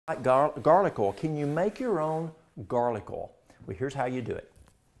Like garlic oil. Can you make your own garlic oil? Well, here's how you do it.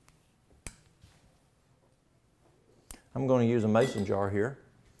 I'm going to use a mason jar here.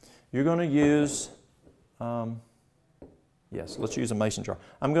 You're going to use, yes, let's use a mason jar.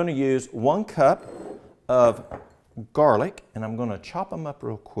 I'm going to use 1 cup of garlic, and I'm going to chop them up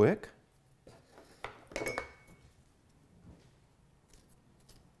real quick.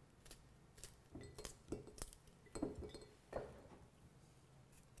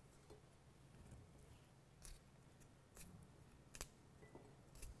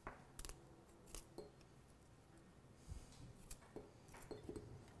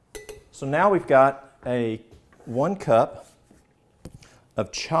 So now we've got 1 cup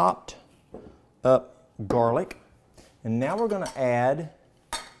of chopped up garlic, and now we're going to add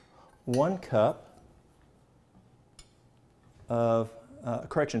 1 cup of,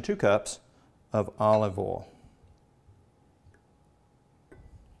 2 cups of olive oil.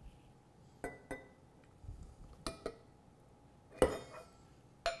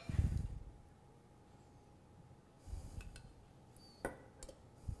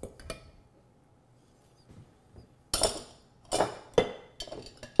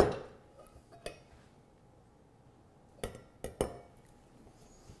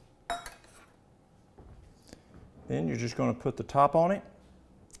 Then you're just going to put the top on it,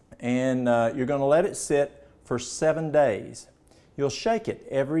 and you're going to let it sit for 7 days. You'll shake it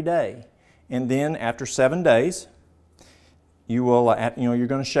every day, and then after 7 days, you will, you're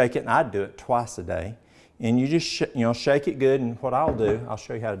going to shake it, and I'd do it twice a day, and you just shake it good. And what I'll do, I'll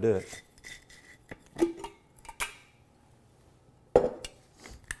show you how to do it.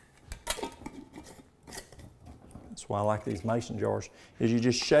 That's why I like these mason jars. Is you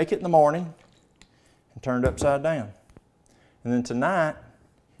just shake it in the morning and turn it upside down. And then tonight,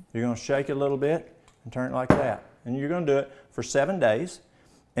 you're going to shake it a little bit and turn it like that. And you're going to do it for 7 days,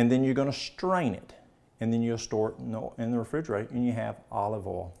 and then you're going to strain it. And then you'll store it in the refrigerator, and you have olive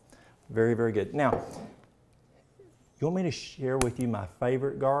oil. Very, very good. Now, you want me to share with you my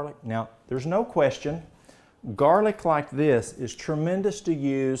favorite garlic? Now, there's no question, garlic like this is tremendous to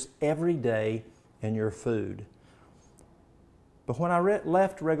use every day in your food. But when I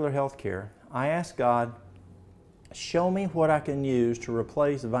left regular health care, I asked God, show me what I can use to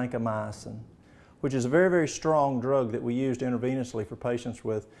replace vancomycin, which is a very, very strong drug that we used intravenously for patients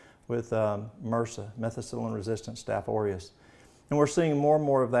with MRSA, methicillin-resistant Staph aureus. And we're seeing more and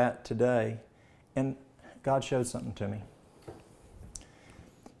more of that today. And God showed something to me.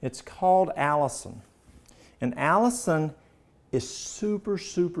 It's called allicin. And allicin is super,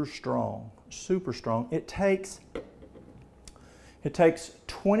 super strong, super strong. It takes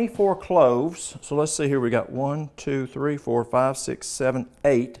 24 cloves. So let's see here, we got 1, 2, 3, 4, 5, 6, 7,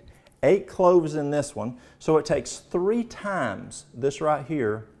 8. 8 cloves in this one. So it takes 3 times this right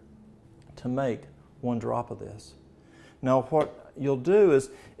here to make 1 drop of this. Now what you'll do is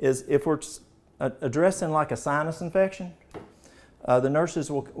if we're addressing like a sinus infection, the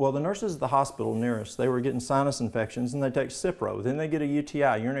nurses at the hospital near us, they were getting sinus infections, and they take Cipro. Then they get a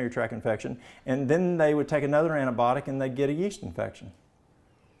UTI, urinary tract infection, and then they would take another antibiotic and they'd get a yeast infection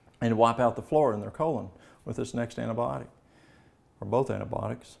and wipe out the flora in their colon with this next antibiotic, or both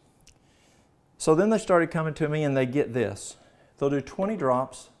antibiotics. So then they started coming to me and they get this. They'll do 20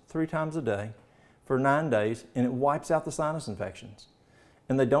 drops 3 times a day for 9 days, and it wipes out the sinus infections.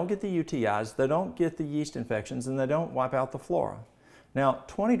 And they don't get the UTIs, they don't get the yeast infections, and they don't wipe out the flora. Now,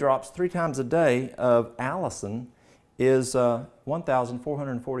 20 drops 3 times a day of allicin is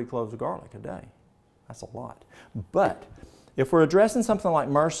 1,440 cloves of garlic a day. That's a lot. But if we're addressing something like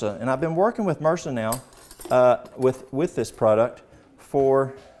MRSA, and I've been working with MRSA now with this product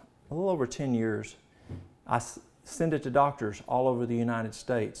for a little over 10 years, I send it to doctors all over the United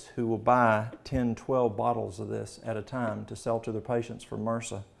States who will buy 10, 12 bottles of this at a time to sell to their patients for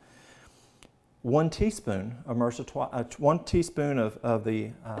MRSA. 1 teaspoon of MRSA, 1 teaspoon of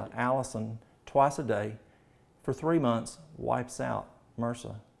the allicin twice a day for 3 months wipes out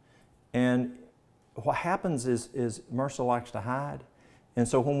MRSA. And what happens is MRSA likes to hide. And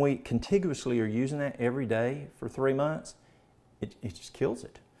so when we contiguously are using that every day for 3 months, it just kills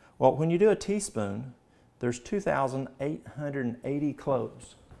it. Well, when you do a teaspoon, there's 2,880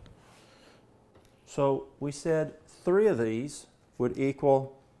 cloves. So we said 3 of these would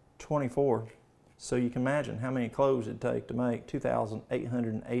equal 24. So you can imagine how many cloves it'd take to make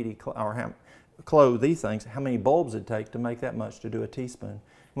 2,880 clove these things, how many bulbs it'd take to make that much to do a teaspoon.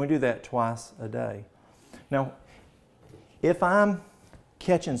 And we do that twice a day. Now, if I'm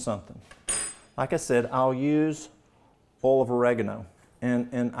catching something, like I said, I'll use oil of oregano.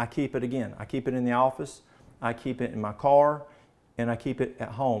 And I keep it again. I keep it in the office. I keep it in my car. and I keep it at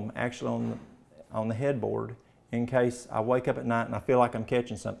home, actually on the headboard, in case I wake up at night and I feel like I'm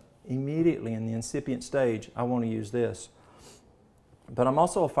catching something. Immediately in the incipient stage, I want to use this. But I'm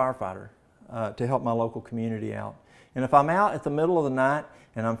also a firefighter to help my local community out. And if I'm out at the middle of the night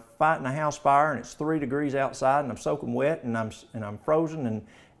and I'm fighting a house fire and it's 3 degrees outside and I'm soaking wet and I'm frozen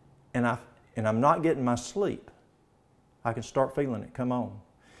and I'm not getting my sleep, I can start feeling it come on.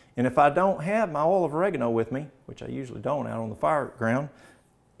 And if I don't have my oil of oregano with me, which I usually don't out on the fire ground,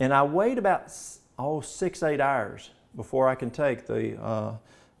 and I wait about 6-8 hours before I can take the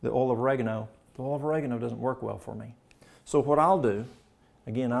oil of oregano, the oil of oregano doesn't work well for me. So what I'll do,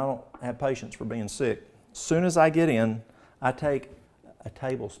 again, I don't have patience for being sick. As soon as I get in, I take a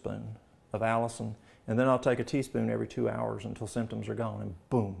tablespoon of allicin, and then I'll take a teaspoon every 2 hours until symptoms are gone, and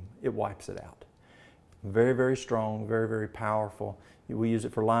boom, it wipes it out. Very, very strong, very, very powerful. We use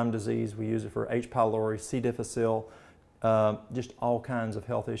it for Lyme disease, we use it for H. pylori, C. difficile, just all kinds of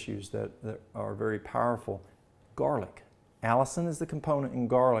health issues that are very powerful. Garlic. Allicin is the component in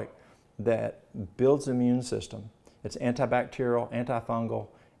garlic that builds the immune system. It's antibacterial, antifungal,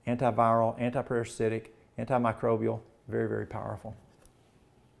 antiviral, antiparasitic, antimicrobial, very, very powerful.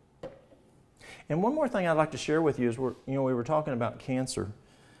 And one more thing I'd like to share with you is we were talking about cancer.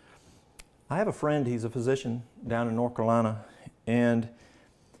 I have a friend, he's a physician down in North Carolina, and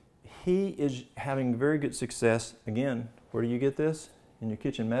he is having very good success. Again, where do you get this? In your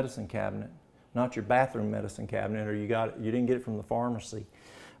kitchen medicine cabinet, not your bathroom medicine cabinet, or you didn't get it from the pharmacy.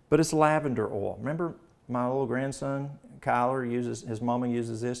 But it's lavender oil. Remember my little grandson, Kyler, his mama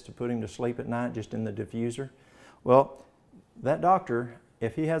uses this to put him to sleep at night just in the diffuser? Well, that doctor,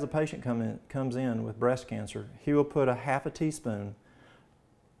 if he has a patient comes in with breast cancer, he will put a half a teaspoon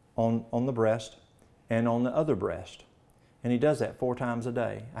on the breast and on the other breast. And he does that 4 times a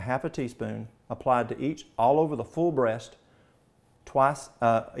day. A half a teaspoon applied to all over the full breast,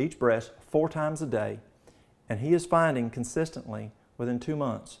 each breast 4 times a day. And he is finding consistently within 2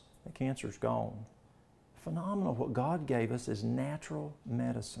 months that cancer's gone. Phenomenal. What God gave us is natural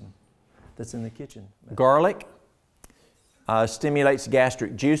medicine that's in the kitchen. Garlic stimulates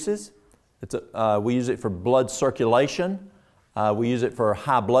gastric juices. We use it for blood circulation. We use it for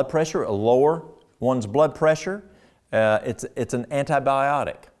high blood pressure, lower one's blood pressure. It's an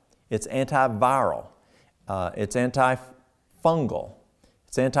antibiotic. It's antiviral. It's antifungal.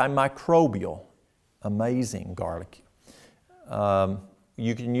 It's antimicrobial. Amazing garlic.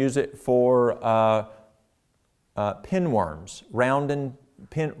 You can use it for pinworms,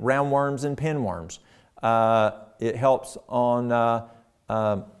 roundworms and pinworms. It helps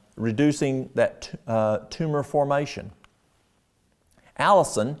on reducing that tumor formation.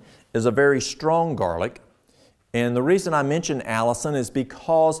 Allicin is a very strong garlic, and the reason I mention allicin is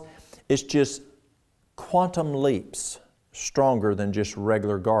because it's just quantum leaps stronger than just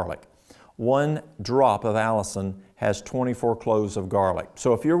regular garlic. 1 drop of allicin has 24 cloves of garlic.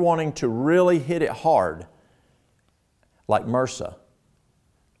 So if you're wanting to really hit it hard, like MRSA,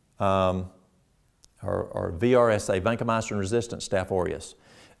 or VRSA, vancomycin-resistant Staph aureus,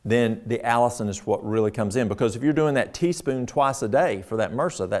 then the allicin is what really comes in. Because if you're doing that teaspoon twice a day for that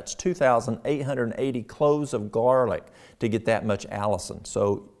MRSA, that's 2,880 cloves of garlic to get that much allicin.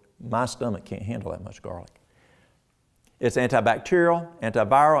 So my stomach can't handle that much garlic. It's antibacterial,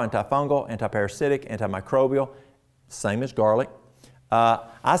 antiviral, antifungal, antiparasitic, antimicrobial, same as garlic.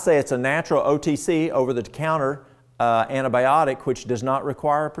 I say it's a natural OTC, over-the-counter antibiotic, which does not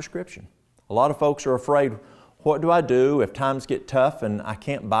require a prescription. A lot of folks are afraid, what do I do if times get tough and I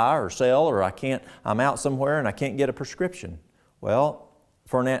can't buy or sell, or I'm out somewhere and I can't get a prescription? Well,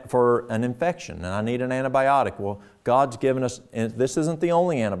 for an infection and I need an antibiotic. Well, God's given us, and this isn't the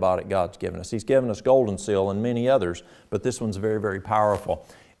only antibiotic God's given us. He's given us Golden Seal and many others, but this one's very, very powerful.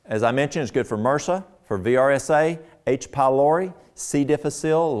 As I mentioned, it's good for MRSA, for VRSA, H. pylori, C.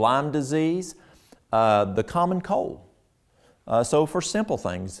 difficile, Lyme disease, the common cold. So for simple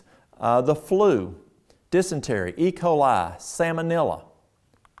things, the flu, dysentery, E. coli, salmonella,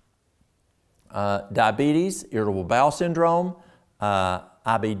 diabetes, irritable bowel syndrome,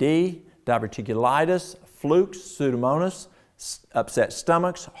 IBD, diverticulitis, flukes, pseudomonas, upset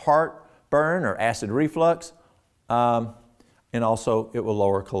stomachs, heartburn or acid reflux, and also it will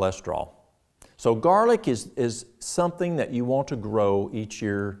lower cholesterol. So garlic is something that you want to grow each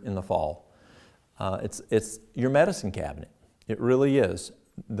year in the fall. It's your medicine cabinet. It really is.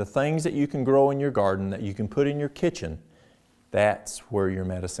 The things that you can grow in your garden, that you can put in your kitchen, that's where your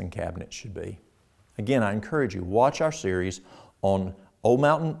medicine cabinet should be. Again, I encourage you, watch our series on Old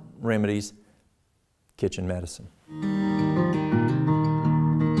Mountain Remedies, Kitchen Medicine.